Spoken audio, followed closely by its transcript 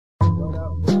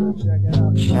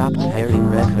Shop Harry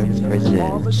Records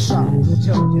presents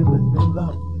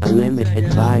Unlimited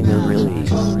vinyl release.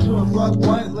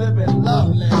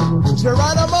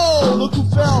 Geronimo, look who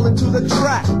fell into the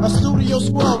track. A studio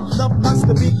scrubs up nuts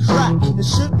to be cracked. It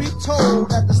should be told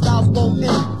that the styles won't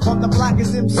end. From the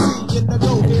blackest MC in the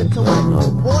go here to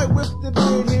win. Boy with the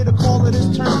beard here to call it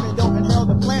his turn. And don't inhale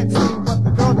the plant scene, but the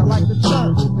girl that like the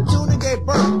churn. The tuna gave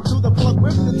birth to the plug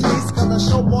with the taste. Cause I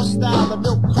show more style, the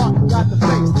milk carton got the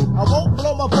face. I won't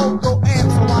blow my boat, go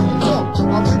amp so I can talk.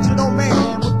 Original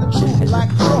man with the true black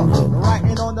talk.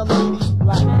 Writing on the ladies'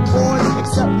 black boys,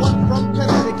 except one from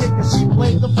Connecticut, cause she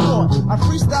played the floor. I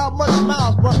freestyle much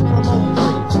miles, but promote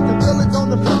free. The villains on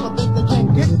the flipper think they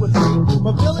can't get with me.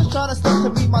 But villains trying to step to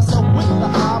beat myself with the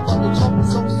high, but they talking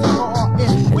so simple or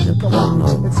in with the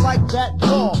one. It's like that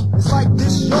y'all, it's like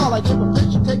this y'all. I give a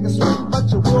picture, take a swing, but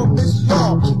you will miss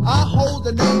y'all. I hold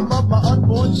the name of my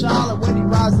unborn child, and when he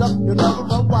rise up, you'll never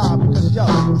run wild, because yo,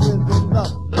 it's in good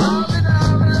love.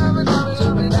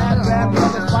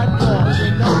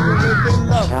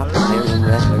 Shop Harry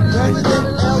Records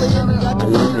presents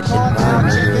Unlimited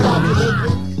vinyl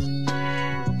release.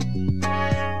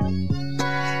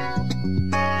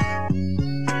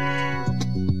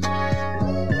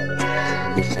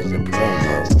 This is a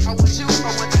promo.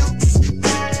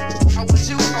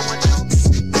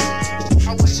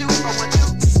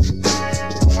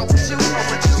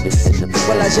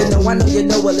 Well, as you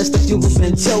know, well, it's the few who's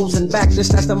been chosen. Back to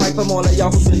snatch the mic from all of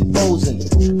y'all who's been posing.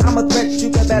 I'm a threat,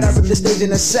 you can bet I rip the stage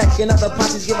in a second. Other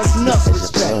posses give us nothing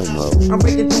respect. I'm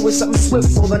breaking through with something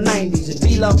swift for the 90s. And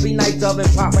be love, be night of, and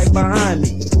pop right behind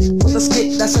me. With a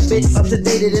skit that's a bit up to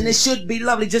dated, and it should be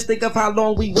lovely. Just think of how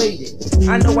long we waited.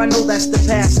 I know that's the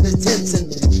past and the tense. And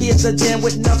here's a jam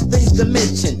with enough things to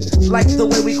mention. Like the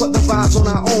way we caught the vibes on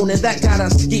our own, and that got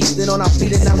us geeked. And on our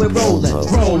feet, and now we're rolling.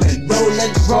 Rolling,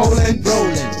 rolling, rolling,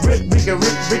 rolling. Rick,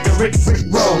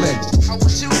 rolling.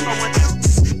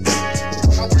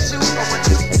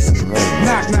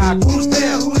 Knock, knock. Who's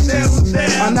there? Who's there? Who's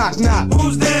there? Knock, knock.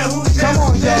 Who's there? Who's there? Come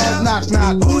on, y'all. Knock,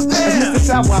 knock. Who's there? It's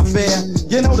Mr. Savoir-Faire.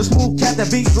 You know the smooth cat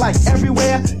that beats like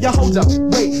everywhere. You hold up,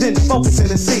 wait, then focus in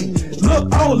the seat. Look,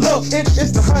 oh look,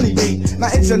 it's the honeybee. Now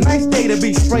it's a nice day to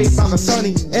be sprayed by the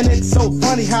sunny, and it's so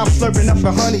funny how I'm slurping up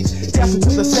the honeys. Dancing to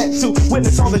the set to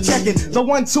witness all the checking. The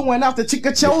 1, 2, and out the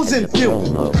chica chosen few.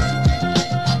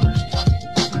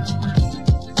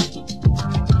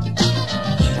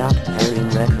 Shop Harry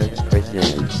Records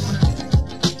presents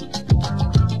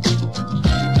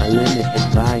Unlimited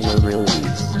vinyl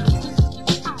release.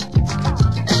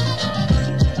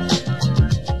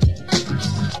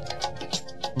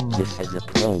 This is a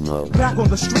promo. Back on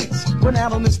the streets, went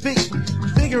out on his feet,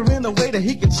 figuring a way that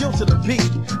he could chill to the beat.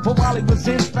 But while he was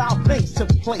in, foul things took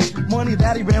place. Money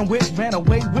that he ran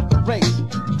away with the race.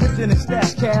 Dipped in his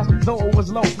stash cash, though it was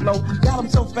low flow. Got him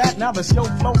so fat, now the show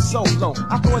flows so low.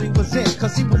 I thought he was in,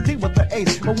 cause he was deep with the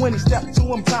ace. But when he stepped to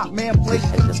him, top man played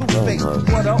in two-face.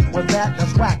 What up with that?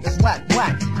 That's whack,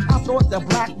 whack. I thought the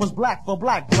black was black for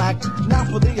black. Now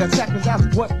for the attackers,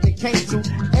 that's what it came to.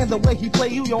 And the way he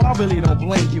played you, yo, I really don't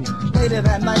blame you. Later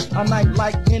that night, a night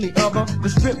like any other, the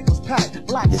strip was packed,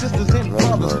 black sisters and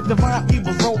brothers. Divine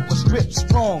Evils rolled for strip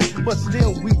strong, but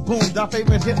still we boomed our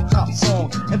favorite hip-hop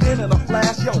song. And then in a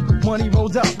flash, yo, money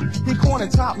rolled up. He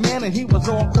cornered top man and he was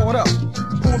all caught up.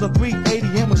 Pulled a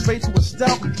 380 and went straight to his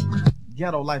stuff.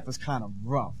 Ghetto life is kind of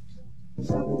rough.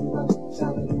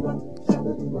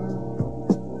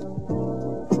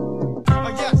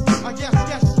 Yes,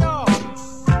 y'all.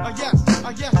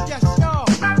 Yes, y'all.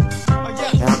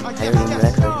 Shop Harry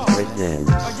Records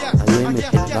presents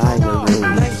Unlimited vinyl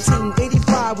release.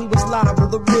 1985, we was live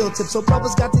with the real tip. So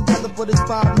brothers got together for this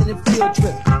 5-minute field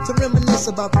trip to reminisce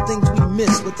about the things we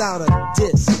missed without a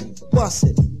diss. Bust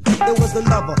it. There was the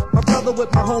lover, my brother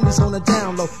with my homies on the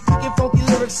down low. Speaking funky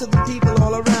lyrics to the people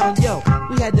all around. Yo,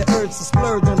 we had the urge to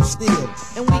splurge on the steel,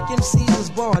 and we can see this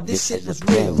bar, this shit was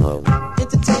real.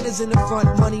 Entertainers in the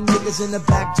front, money niggas in the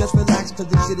back. Just relax, cause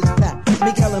this shit is fat.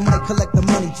 Miguel and Mike collect the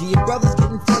money, G. Your brother's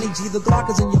getting funny, G. The Glock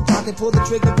is in your pocket, pull the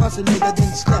trigger, bust a nigga,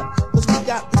 then step. Cause we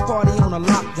got this party on a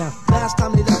lockdown. Last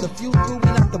time they let the few through,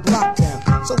 we knocked the block down.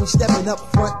 So we stepping up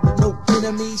front with no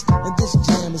enemies, and this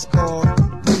jam is called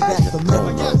Bring Back the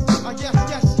Memories.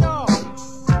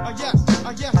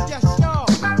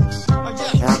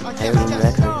 Shop Harry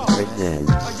Records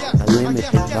presents Unlimited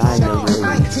vinyl release.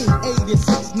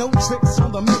 1986, no tricks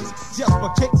on the mix, just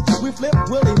for kicks. We flip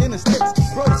Willie in the sticks.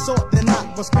 Bro, sort the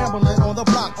knot was scrambling on the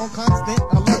block on constant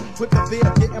alert with the fear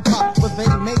of getting popped. But they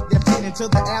made their pin into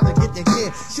the alley, get their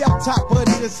gear. Shell top,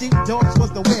 buddy, the sheepdogs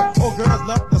was the win. Oh, girls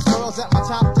loved the swirls at my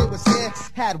top, they was scared.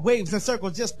 Had waves and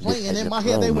circles just playing in my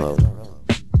hair, they went.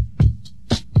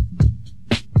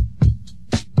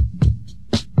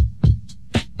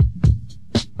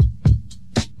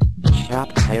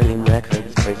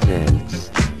 presents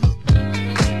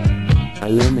a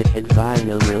limited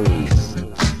vinyl release.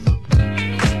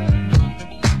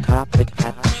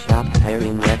 Copycat Shop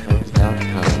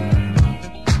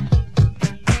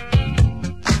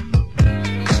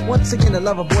HiringRecords.com. Once again, a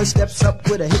lover boy steps up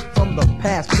with a hit from the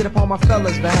past. Get upon my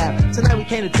fellas' behalf. Tonight we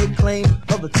came to take claim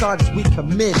of the charges we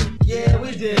committed. Yeah,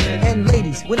 we did. And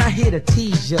ladies, we're not here to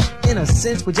tease ya. In a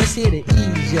sense, we're just here to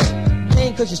ease ya.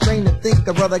 Ain't cause you're strange to think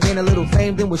a brother gained a little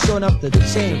fame, then was showing up to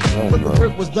change. But the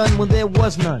work was done when there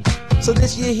was none. So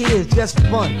this year here is just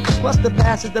fun. Plus the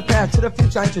past is the past. To the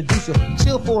future I introduce you.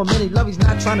 Chill for a minute, love he's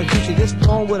not trying to do you. This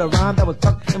poem with a rhyme that was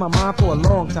tucked in my mind for a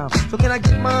long time. So can I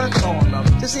get mine? Go on,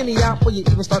 love. Just hear me out before you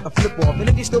even start to flip off. And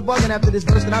if you're still bugging after this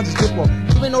verse, then I'll just flip off.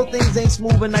 Even though things ain't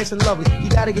smooth and nice and lovely, you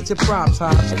gotta get your props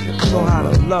high. You know how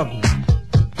to love me.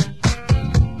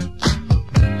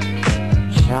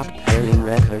 Shop Hearing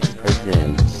Records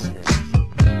presents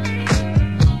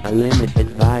a limited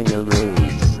vinyl release.